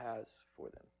that God has for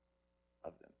them,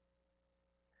 of them.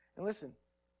 And listen,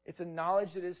 it's a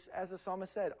knowledge that is, as the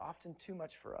psalmist said, often too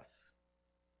much for us.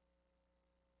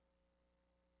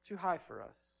 Too high for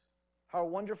us. How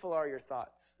wonderful are your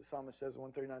thoughts, the psalmist says in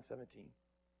 139:17.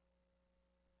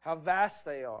 How vast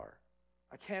they are.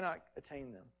 I cannot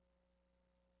attain them.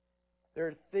 There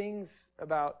are things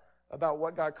about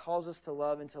what God calls us to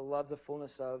love and to love the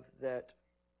fullness of that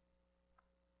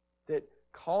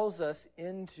calls us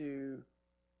into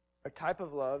a type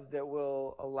of love that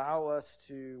will allow us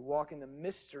to walk in the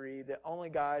mystery that only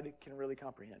God can really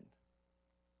comprehend.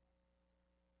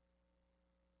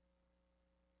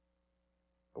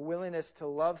 A willingness to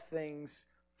love things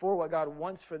for what God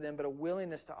wants for them, but a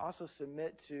willingness to also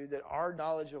submit to that our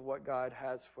knowledge of what God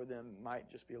has for them might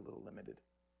just be a little limited.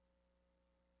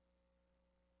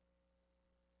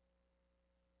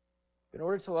 In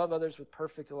order to love others with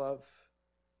perfect love,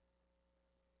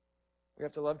 we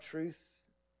have to love truth.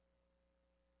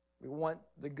 We want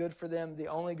the good for them, the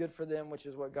only good for them, which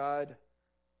is what God,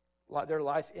 their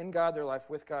life in God, their life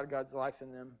with God, God's life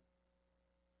in them.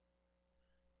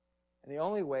 And the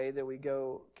only way that we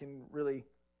can really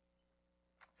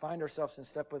find ourselves in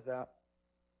step with that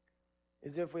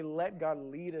is if we let God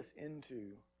lead us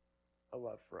into a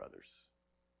love for others.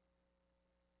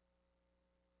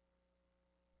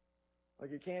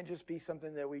 Like it can't just be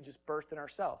something that we just birth in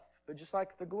ourselves, but just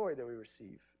like the glory that we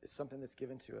receive is something that's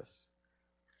given to us.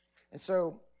 And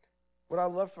so what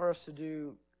I'd love for us to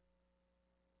do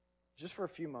just for a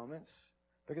few moments,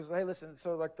 Because, hey, listen,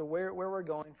 so like where we're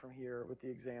going from here with the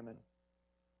Examine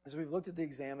is we've looked at the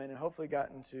Examine and hopefully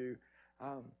gotten to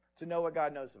know what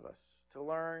God knows of us, to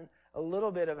learn a little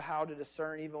bit of how to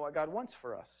discern even what God wants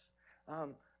for us.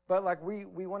 But like we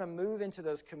want to move into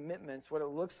those commitments, what it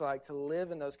looks like to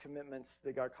live in those commitments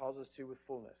that God calls us to with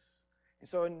fullness. And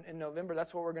so in November,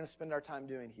 that's what we're going to spend our time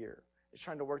doing here, is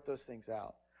trying to work those things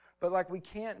out. But like we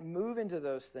can't move into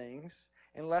those things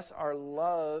unless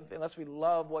we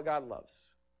love what God loves.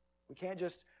 We can't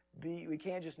just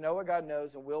know what God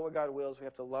knows and will what God wills. We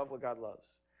have to love what God loves.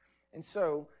 And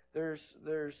so there's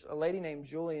a lady named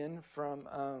Julian from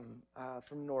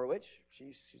Norwich.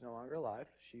 She's no longer alive.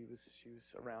 She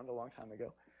was around a long time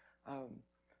ago,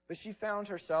 but she found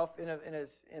herself in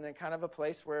a kind of a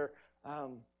place where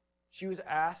she was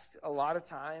asked a lot of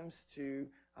times to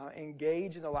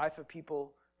engage in the life of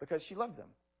people because she loved them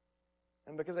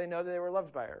and because they know that they were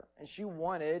loved by her. And she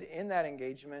wanted in that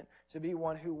engagement to be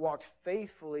one who walked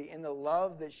faithfully in the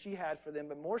love that she had for them,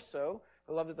 but more so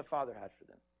the love that the Father had for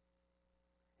them.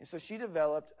 And so she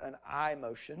developed an eye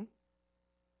motion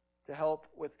to help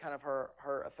with kind of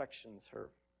her affections.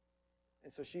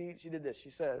 And so she did this. She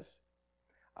says,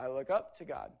 I look up to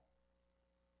God.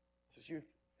 So she would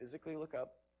physically look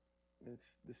up.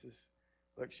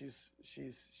 Look, she's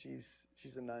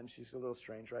a nun. She's a little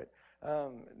strange, right?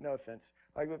 No offense.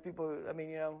 But people,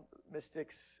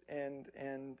 mystics and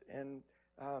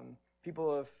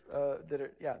people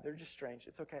they're just strange.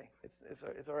 It's okay.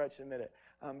 It's all right to admit it.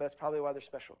 That's probably why they're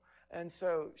special. And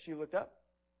so she looked up,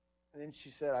 and then she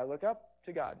said, I look up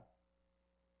to God.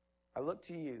 I look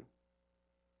to you,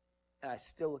 and I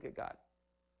still look at God.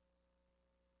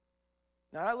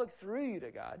 Now I look through you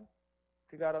to God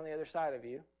on the other side of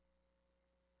you.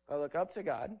 I look up to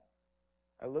God,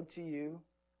 I look to you,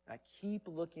 and I keep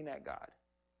looking at God.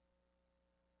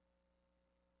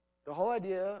 The whole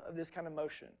idea of this kind of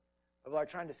motion, of like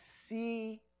trying to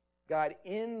see God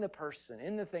in the person,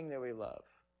 in the thing that we love,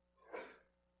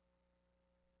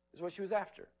 is what she was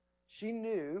after. She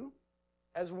knew,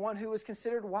 as one who was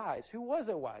considered wise, who was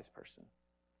a wise person,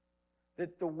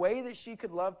 that the way that she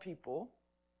could love people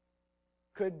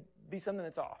could be something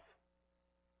that's off.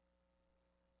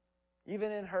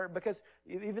 Even in her, because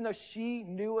even though she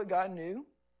knew what God knew,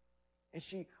 and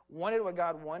she wanted what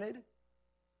God wanted,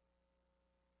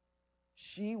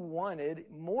 she wanted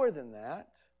more than that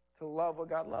to love what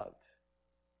God loved.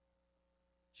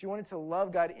 She wanted to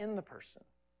love God in the person,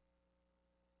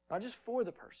 not just for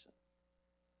the person.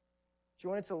 She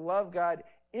wanted to love God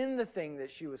in the thing that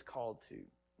she was called to,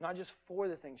 not just for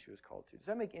the thing she was called to. Does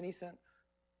that make any sense?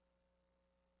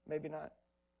 Maybe not,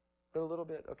 but a little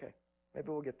bit? Okay, maybe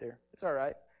we'll get there. It's all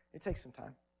right. It takes some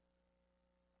time.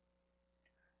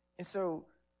 And so,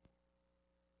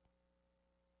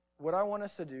 what I want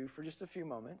us to do for just a few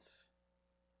moments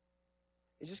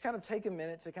is just kind of take a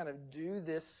minute to kind of do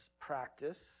this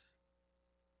practice,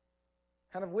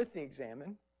 kind of with the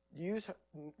Examine. Use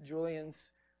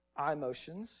Julian's eye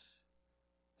motions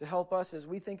to help us as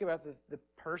we think about the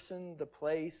person, the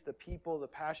place, the people, the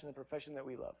passion, the profession that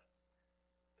we love.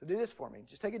 So do this for me.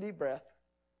 Just take a deep breath.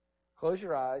 Close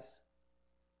your eyes.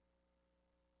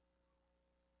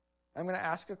 I'm going to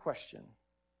ask a question.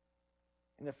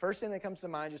 And the first thing that comes to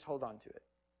mind, just hold on to it.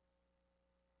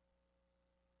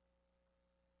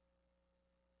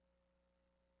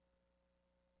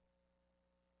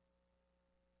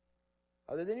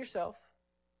 Other than yourself,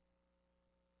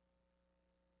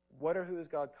 what or who has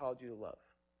God called you to love?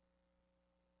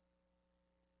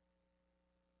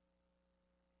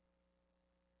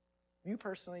 You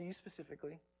personally, you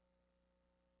specifically.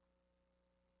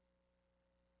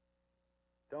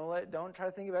 Don't try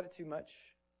to think about it too much.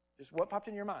 Just what popped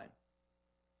in your mind?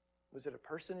 Was it a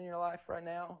person in your life right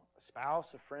now? A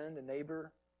spouse, a friend, a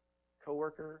neighbor,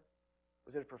 coworker?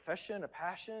 Was it a profession, a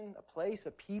passion, a place,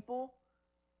 a people?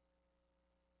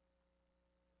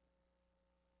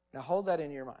 Now hold that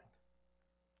in your mind.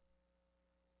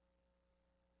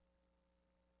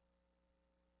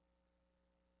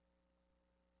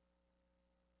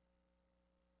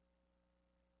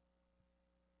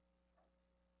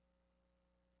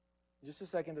 In just a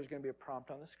second, there's going to be a prompt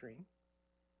on the screen.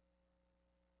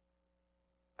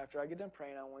 After I get done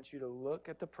praying, I want you to look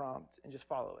at the prompt and just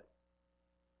follow it.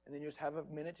 And then you just have a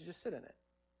minute to just sit in it.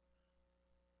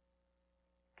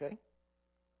 Okay?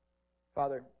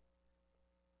 Father,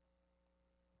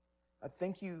 I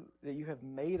thank you that you have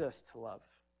made us to love.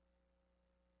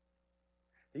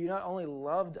 That you not only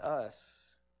loved us,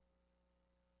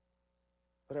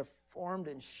 but have formed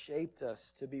and shaped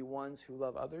us to be ones who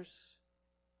love others.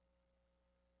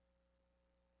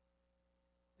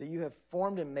 that you have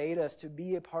formed and made us to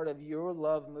be a part of your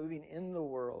love moving in the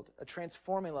world, a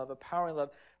transforming love, a powering love,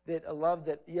 a love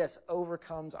that, yes,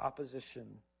 overcomes opposition,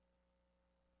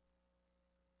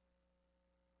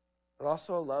 but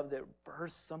also a love that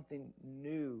births something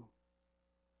new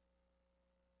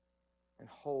and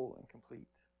whole and complete.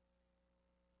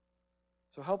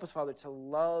 So help us, Father, to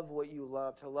love what you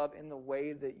love, to love in the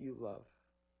way that you love.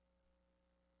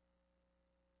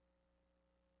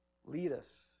 Lead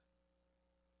us,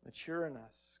 mature in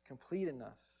us, complete in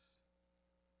us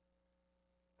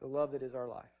the love that is our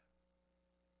life.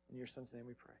 In your Son's name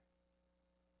we pray.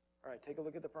 All right, take a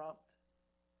look at the prompt.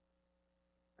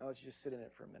 I'll let you just sit in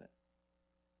it for a minute.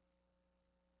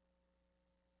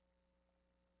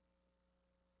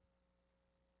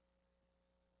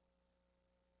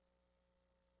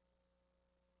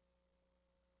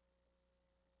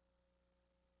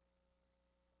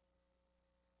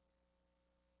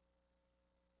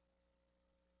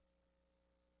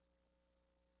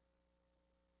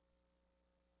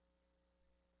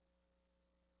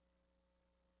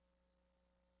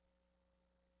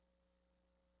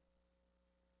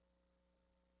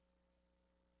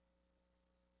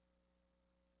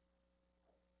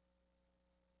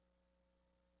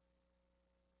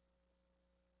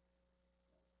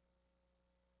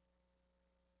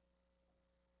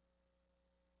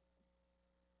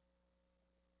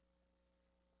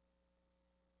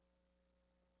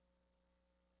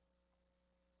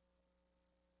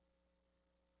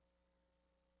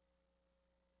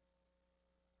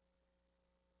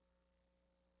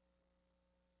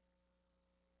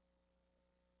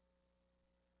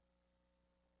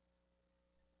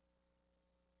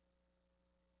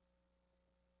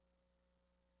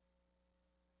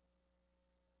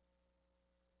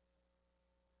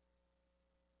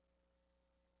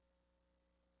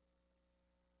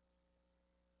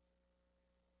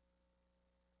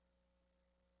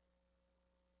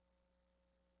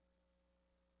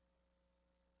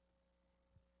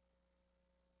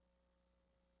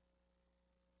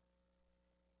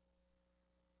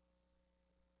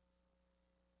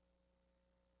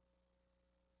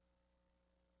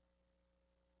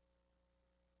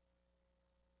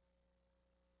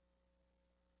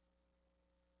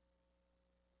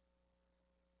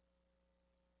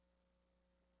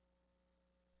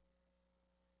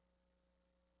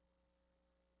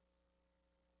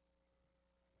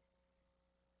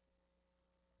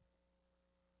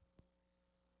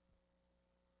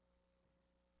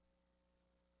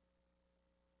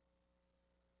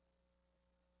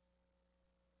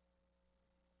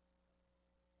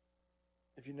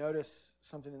 If you notice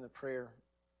something in the prayer,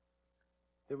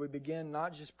 that we begin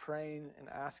not just praying and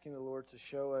asking the Lord to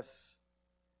show us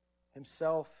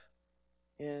himself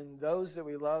in those that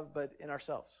we love, but in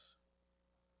ourselves,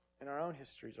 in our own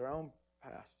histories, our own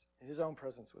past, in his own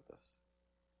presence with us.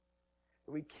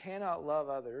 That we cannot love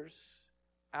others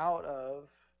out of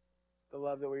the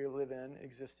love that we live in,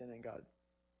 exist in God.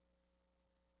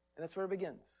 And that's where it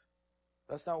begins.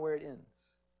 That's not where it ends.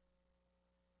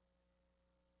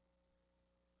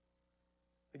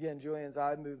 Again, Julian's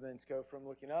eye movements go from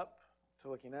looking up to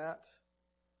looking at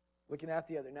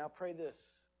the other. Now pray this.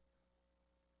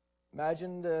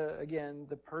 Imagine,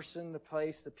 the person, the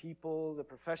place, the people, the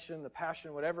profession, the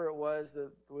passion, whatever it was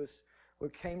that was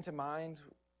what came to mind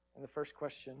in the first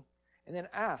question. And then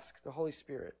ask the Holy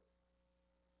Spirit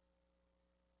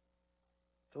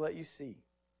to let you see.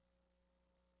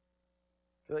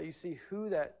 To let you see who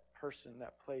that person,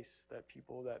 that place, that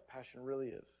people, that passion really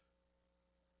is.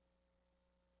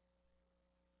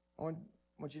 I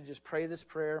want you to just pray this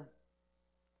prayer.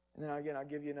 And then again, I'll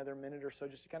give you another minute or so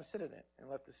just to kind of sit in it and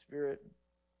let the Spirit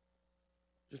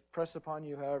just press upon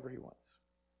you however he wants.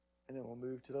 And then we'll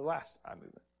move to the last eye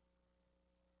movement.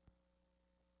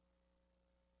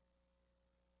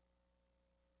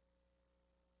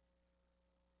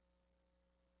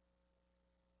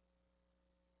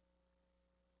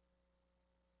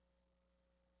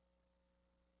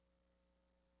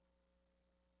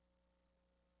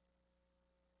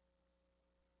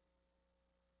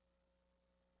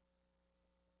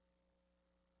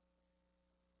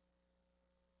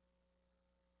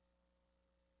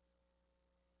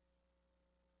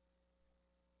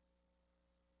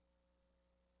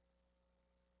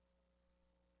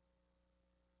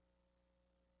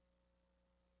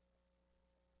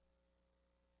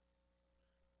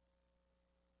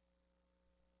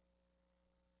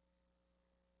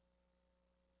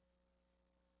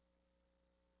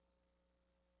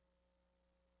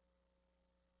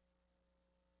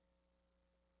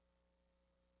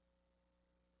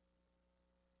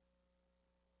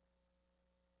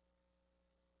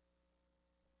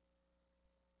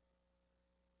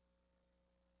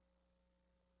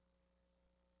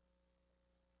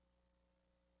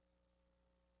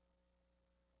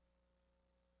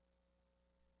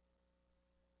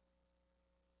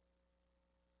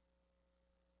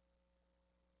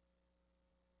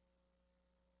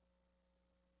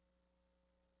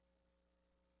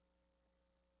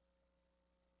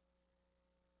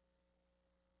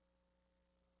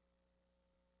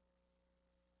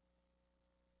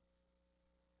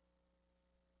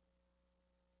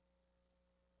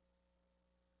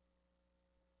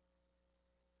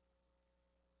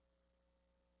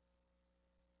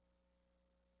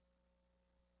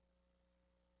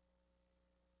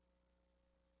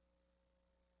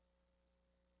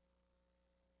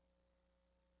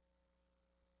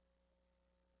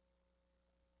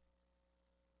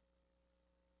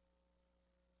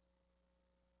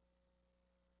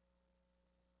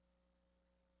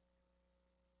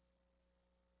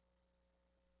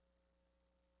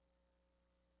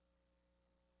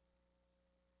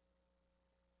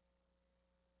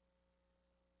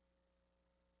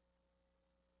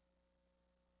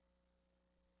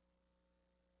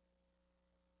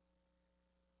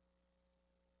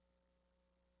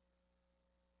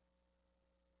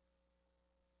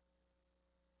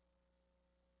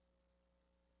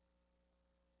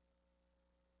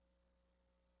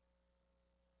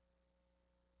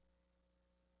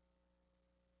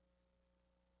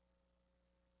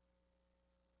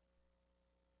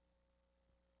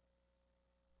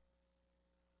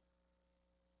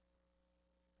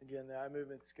 Again, the eye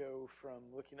movements go from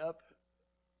looking up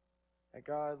at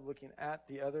God, looking at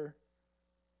the other,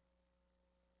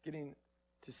 getting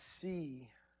to see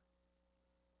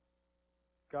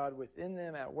God within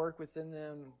them, at work within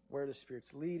them, where the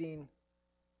Spirit's leading,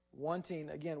 wanting,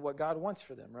 again, what God wants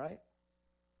for them, right?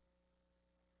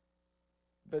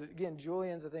 But again,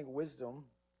 Julian's, I think, wisdom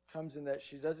comes in that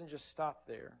she doesn't just stop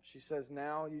there. She says,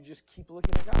 now you just keep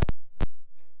looking at God.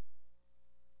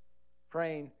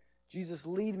 Praying, Jesus,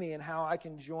 lead me in how I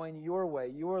can join your way,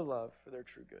 your love for their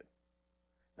true good.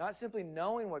 Not simply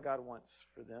knowing what God wants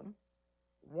for them,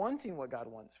 wanting what God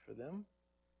wants for them,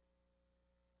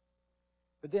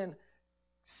 but then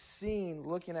seeing,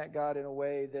 looking at God in a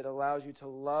way that allows you to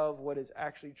love what is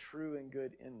actually true and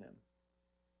good in them.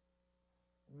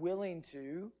 Willing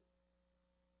to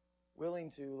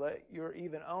let your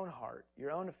even own heart,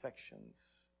 your own affections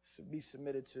be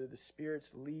submitted to the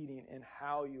Spirit's leading in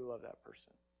how you love that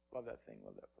person, love that thing,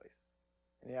 love that place,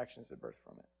 and the actions that birth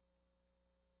from it.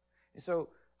 And so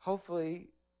hopefully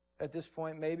at this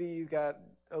point, maybe you got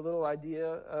a little idea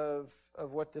of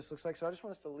what this looks like. So I just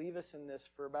want us to leave us in this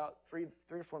for about 3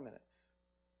 to 4 minutes.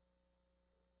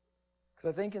 Because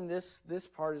I think in this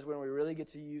part is when we really get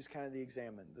to use kind of the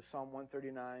examine, the Psalm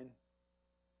 139,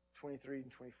 23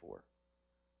 and 24.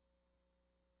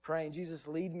 Praying, Jesus,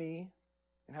 lead me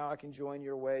in how I can join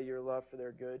your way, your love for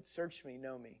their good. Search me,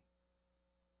 know me.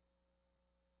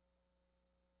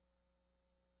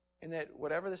 And that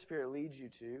whatever the Spirit leads you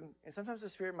to, and sometimes the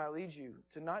Spirit might lead you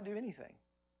to not do anything,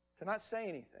 to not say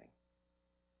anything.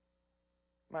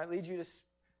 It might lead you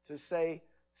to say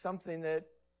something that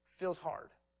feels hard,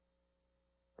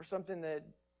 or something that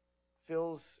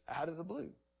feels out of the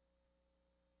blue.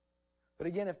 But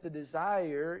again, if the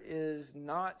desire is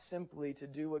not simply to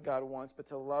do what God wants, but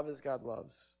to love as God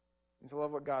loves, and to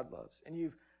love what God loves, and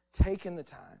you've taken the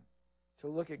time to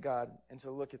look at God and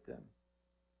to look at them,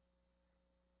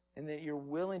 and that you're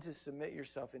willing to submit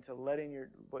yourself into letting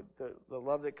the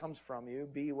love that comes from you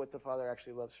be what the Father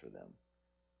actually loves for them.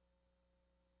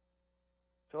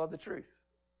 To love the truth,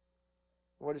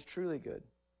 what is truly good.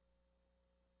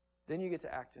 Then you get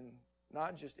to act in,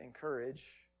 not just in courage,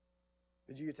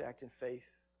 but you get to act in faith.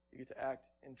 You get to act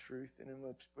in truth and in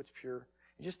what's pure.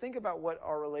 And just think about what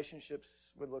our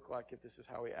relationships would look like if this is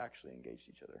how we actually engaged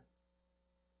each other.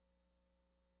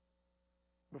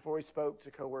 Before we spoke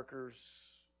to coworkers,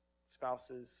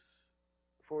 spouses,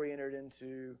 before we entered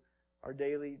into our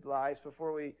daily lives,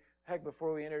 before we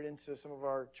entered into some of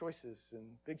our choices and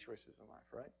big choices in life,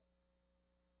 right?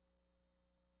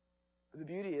 But the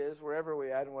beauty is, wherever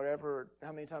we at and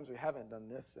how many times we haven't done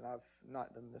this, and I've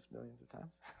not done this millions of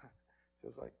times,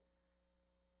 feels like,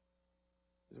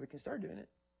 is we can start doing it.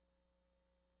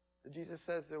 That Jesus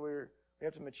says that we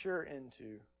have to mature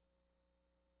into,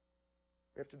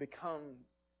 we have to become,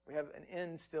 we have an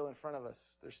end still in front of us.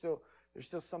 There's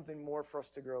still something more for us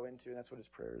to grow into, and that's what his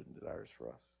prayer and desires for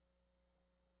us.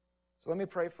 So let me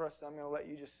pray for us. I'm going to let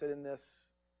you just sit in this,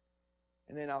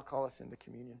 and then I'll call us into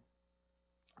communion.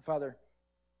 Father,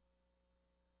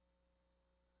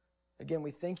 again, we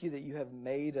thank you that you have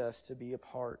made us to be a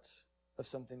part of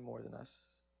something more than us.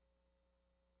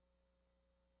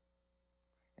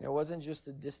 And it wasn't just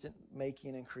a distant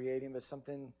making and creating, but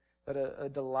something, but a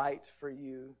delight for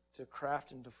you to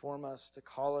craft and to form us, to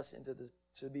call us into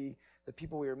to be the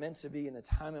people we are meant to be in the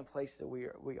time and place that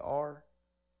we are.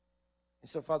 And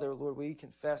so, Father, Lord, we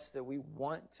confess that we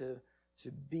want to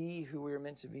be who we are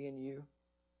meant to be in you.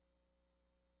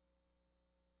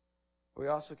 We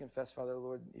also confess, Father,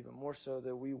 Lord, even more so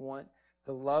that we want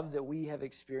the love that we have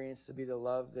experienced to be the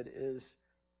love that is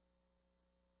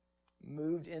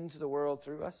moved into the world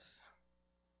through us.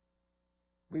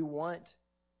 We want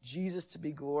Jesus to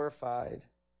be glorified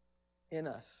in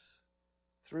us,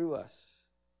 through us.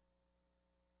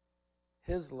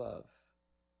 His love,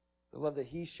 the love that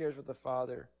he shares with the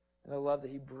Father, and the love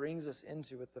that he brings us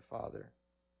into with the Father.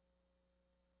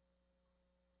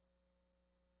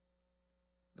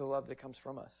 The love that comes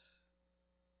from us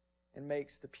and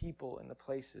makes the people and the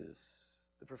places,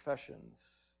 the professions,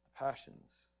 the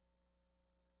passions,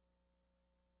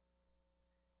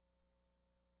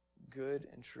 good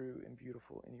and true and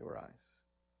beautiful in your eyes.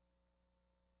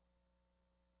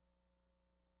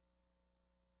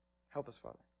 Help us,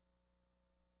 Father.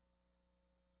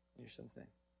 In your Son's name.